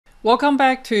Welcome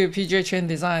back to PJ Chen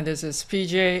Design. This is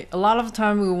PJ. A lot of the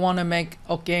time we want to make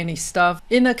organic stuff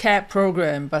in a CAD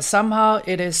program, but somehow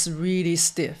it is really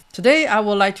stiff. Today I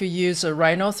would like to use a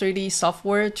Rhino 3D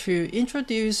software to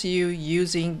introduce you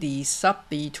using the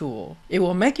SubD tool. It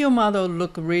will make your model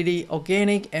look really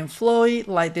organic and flowy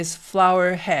like this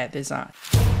flower head design.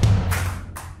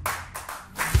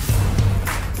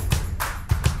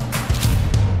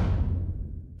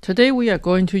 Today we are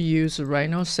going to use the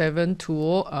Rhino 7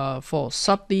 tool for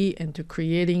SubD and to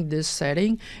creating this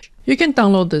setting. You can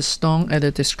download the stone at the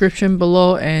description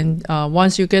below, and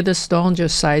once you get the stone,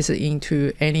 just size it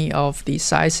into any of the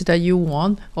sizes that you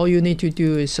want. All you need to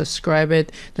do is subscribe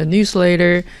it, the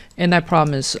newsletter, and I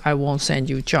promise I won't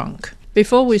send you junk.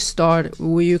 Before we start,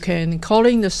 you can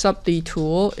calling the SubD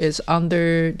tool is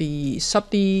under the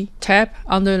SubD tab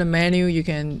under the menu. You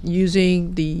can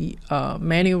using the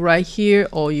menu right here,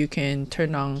 or you can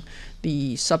turn on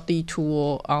the SubD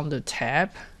tool on the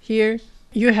tab here.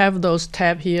 You have those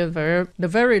tabs here. The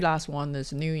very last one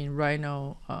is new in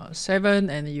Rhino 7,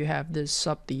 and you have this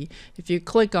SubD. If you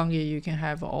click on it, you can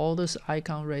have all this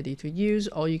icon ready to use,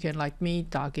 or you can, like me,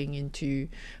 docking into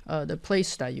the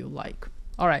place that you like.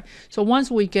 Alright, so once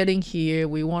we get in here,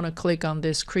 we want to click on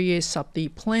this Create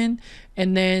SubD Plan,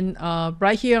 and then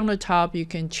right here on the top, you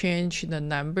can change the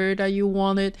number that you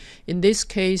wanted. In this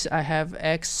case, I have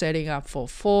X setting up for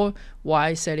 4,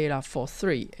 Y setting up for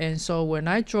 3. And so when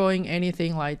I drawing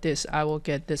anything like this, I will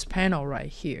get this panel right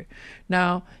here.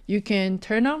 Now, you can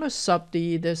turn on the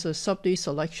SubD. There's a SubD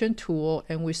selection tool,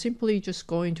 and we're simply just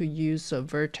going to use a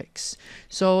vertex.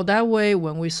 So that way,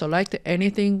 when we select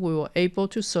anything, we were able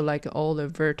to select all the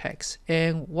vertex.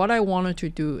 And what I wanted to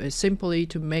do is simply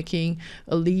to making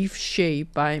a leaf shape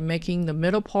by making the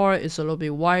middle part is a little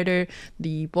bit wider,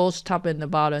 the both top and the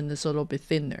bottom is a little bit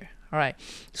thinner. Alright,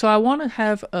 so I want to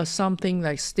have something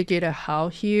like stick it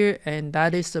out here, and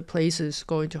that is the place it's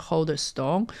going to hold the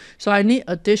stone. So I need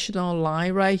additional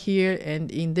line right here, and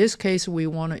in this case we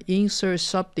want to insert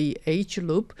SubD edge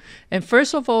loop. And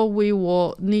first of all, we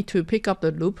will need to pick up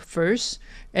the loop first,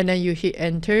 and then you hit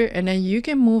enter, and then you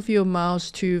can move your mouse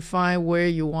to find where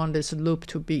you want this loop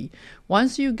to be.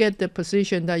 Once you get the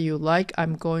position that you like,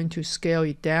 I'm going to scale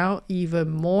it down even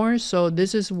more. So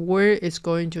this is where it's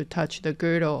going to touch the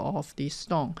girdle of the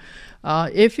stone.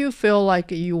 If you feel like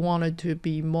you want it to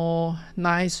be more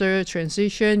nicer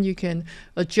transition, you can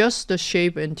adjust the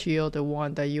shape until the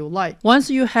one that you like. Once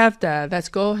you have that, let's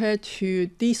go ahead to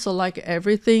deselect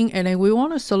everything, and then we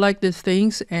want to select these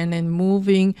things and then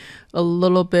moving a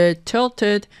little bit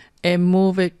tilted and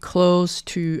move it close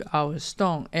to our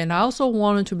stone. And I also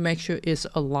wanted to make sure it's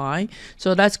aligned.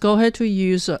 So let's go ahead to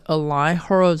use align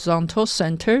horizontal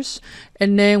centers.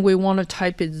 And then we want to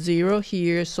type it 0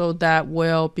 here, so that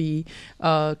will be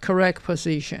correct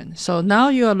position. So now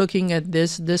you are looking at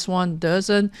this. This one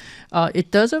doesn't,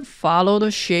 it doesn't follow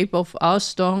the shape of our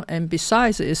stone, and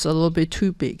besides, it's a little bit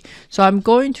too big. So I'm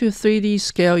going to 3D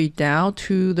scale it down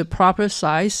to the proper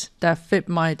size that fit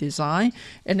my design,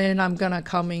 and then I'm gonna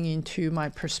coming into my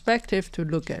perspective to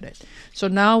look at it. So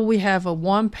now we have a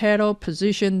one petal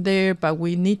position there, but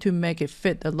we need to make it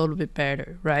fit a little bit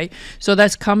better, right? So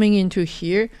that's coming into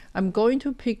here. I'm going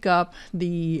to pick up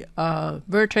the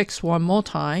vertex one more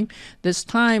time. This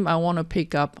time I want to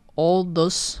pick up all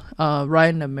those right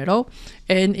in the middle,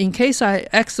 and in case I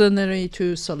accidentally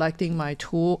to selecting my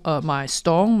tool, my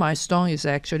stone is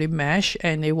actually mesh,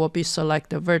 and it will be select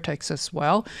the vertex as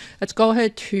well. Let's go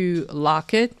ahead to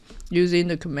lock it using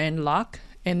the command lock,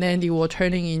 and then it will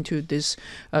turning into this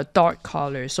dark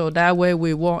color, so that way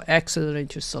we won't accidentally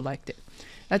to select it.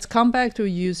 Let's come back to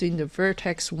using the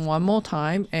vertex one more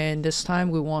time, and this time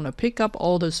we want to pick up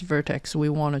all this vertex we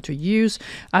wanted to use.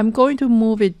 I'm going to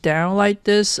move it down like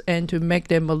this and to make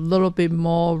them a little bit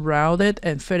more rounded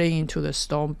and fitting into the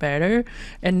stone better.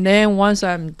 And then once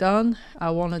I'm done,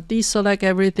 I want to deselect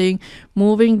everything,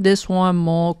 moving this one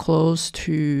more close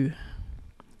to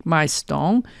my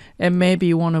stone, and maybe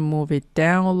you want to move it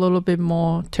down a little bit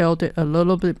more, tilt it a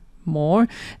little bit more,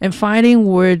 and finding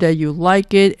where that you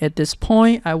like it. At this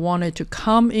point, I want it to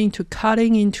come into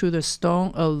cutting into the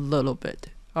stone a little bit.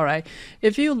 Alright,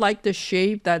 if you like the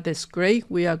shape, that is great.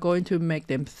 We are going to make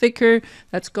them thicker.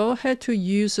 Let's go ahead to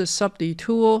use the SubD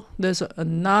tool. There's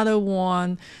another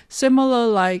one similar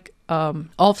like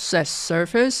offset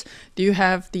surface. Do you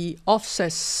have the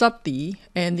offset SubD,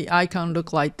 and the icon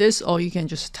look like this, or you can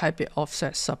just type it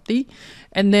offset SubD,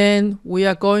 and then we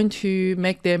are going to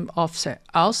make them offset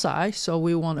outside. So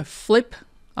we want to flip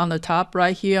on the top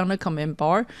right here on the command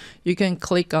bar. You can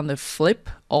click on the flip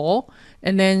all,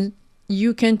 and then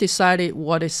you can decide it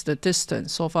what is the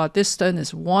distance. So if our distance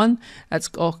is 1, let's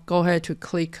go ahead to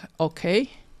click OK.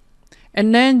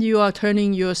 And then you are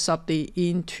turning your SubD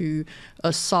into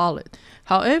a solid.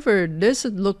 However, this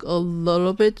look a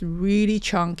little bit really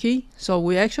chunky. So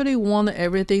we actually want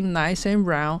everything nice and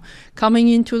round. Coming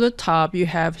into the top, you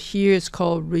have here, it's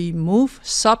called remove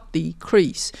SubD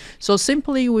crease. So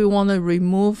simply we want to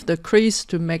remove the crease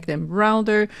to make them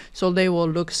rounder, so they will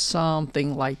look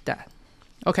something like that.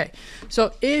 Okay,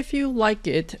 so if you like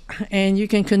it, and you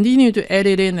can continue to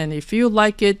edit in, and if you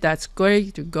like it, that's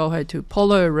great to go ahead to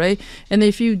polar array. And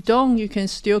if you don't, you can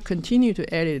still continue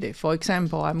to edit it. For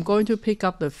example, I'm going to pick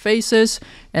up the faces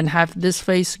and have this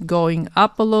face going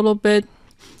up a little bit,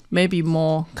 maybe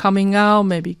more coming out,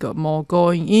 maybe more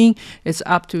going in. It's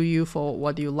up to you for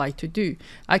what you like to do.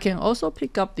 I can also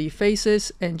pick up the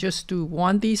faces and just do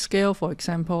 1D scale, for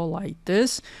example, like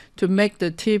this, to make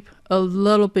the tip a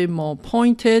little bit more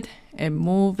pointed and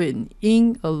move it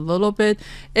in a little bit.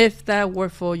 If that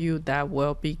works for you, that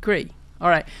will be great. All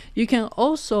right, you can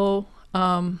also,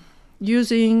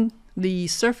 using the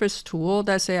surface tool,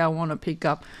 let's say I want to pick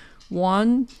up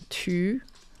 1, 2,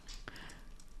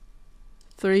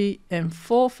 3, and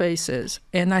 4 faces,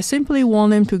 and I simply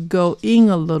want them to go in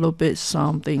a little bit,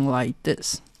 something like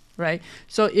this, right?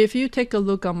 So if you take a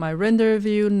look on my render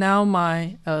view, now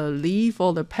my leaf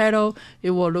or the petal,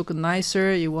 it will look nicer.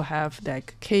 It will have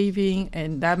that caving,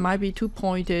 and that might be too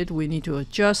pointed. We need to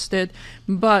adjust it,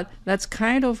 but that's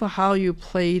kind of how you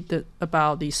play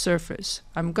about the surface.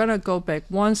 I'm gonna go back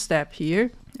 1 step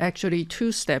here, actually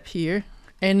 2 steps here.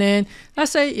 And then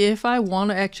let's say if I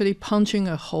want to actually punching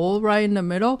a hole right in the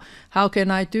middle, how can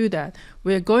I do that?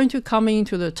 We're going to come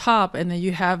into the top, and then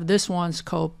you have this one's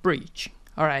called breach.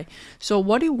 All right, so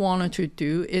what you wanted to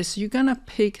do is you're gonna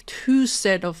pick 2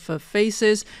 sets of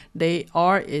faces. They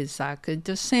are exactly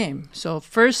the same. So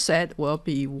first set will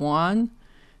be 1,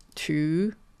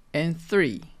 2, and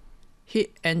 3.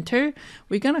 Hit enter.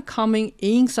 We're gonna come in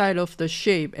inside of the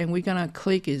shape, and we're gonna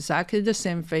click exactly the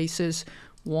same faces,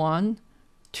 1,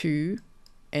 2,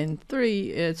 and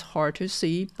 3. It's hard to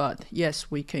see, but yes,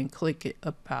 we can click it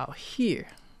about here.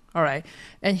 All right,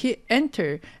 and hit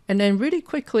enter, and then really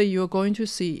quickly you're going to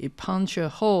see it punch a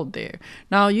hole there.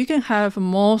 Now you can have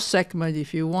more segments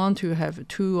if you want to have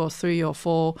 2 or 3 or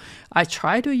 4. I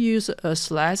try to use as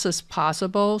less as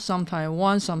possible, sometimes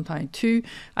 1, sometimes 2.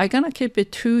 I'm gonna keep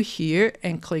it 2 here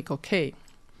and click OK.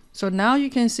 So now you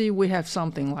can see we have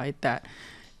something like that.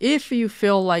 If you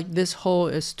feel like this hole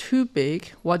is too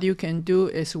big, what you can do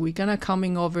is we're gonna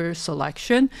coming over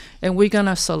selection, and we're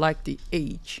gonna select the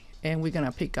edge, and we're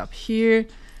gonna pick up here,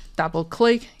 double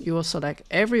click, you will select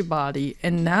everybody,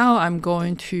 and now I'm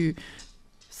going to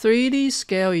 3D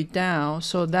scale it down,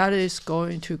 so that is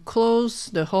going to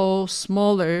close the hole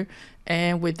smaller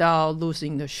and without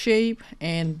losing the shape,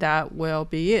 and that will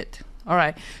be it. All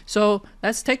right, so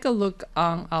let's take a look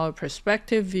on our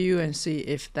perspective view and see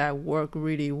if that worked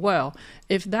really well.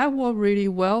 If that worked really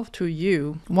well to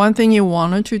you, one thing you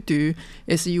wanted to do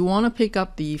is you want to pick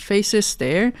up the faces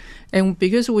there, and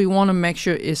because we want to make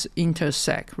sure it's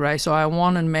intersect, right? So I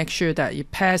want to make sure that you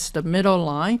pass the middle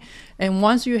line, and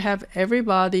once you have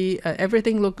everybody,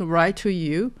 everything look right to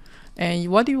you,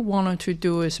 and what you want to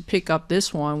do is pick up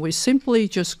this one. We're simply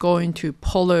just going to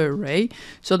polar array.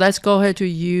 So let's go ahead to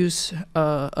use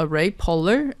array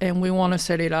polar, and we want to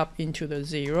set it up into the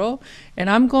 0. And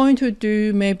I'm going to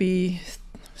do maybe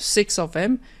 6 of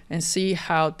them and see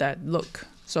how that look.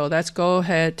 So let's go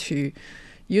ahead to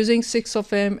using 6 of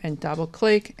them and double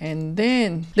click, and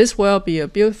then this will be a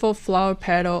beautiful flower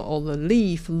petal or the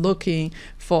leaf looking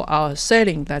for our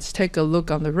setting. Let's take a look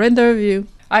on the render view.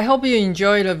 I hope you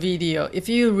enjoyed the video. If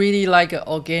you really like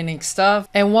organic stuff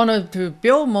and wanted to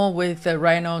build more with the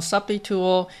Rhino SubD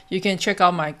tool, you can check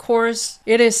out my course.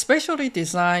 It is specially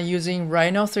designed using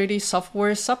Rhino 3D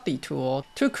software SubD tool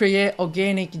to create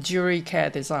organic jewelry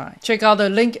cat design. Check out the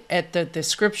link at the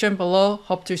description below.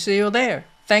 Hope to see you there.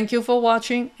 Thank you for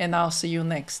watching, and I'll see you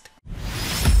next.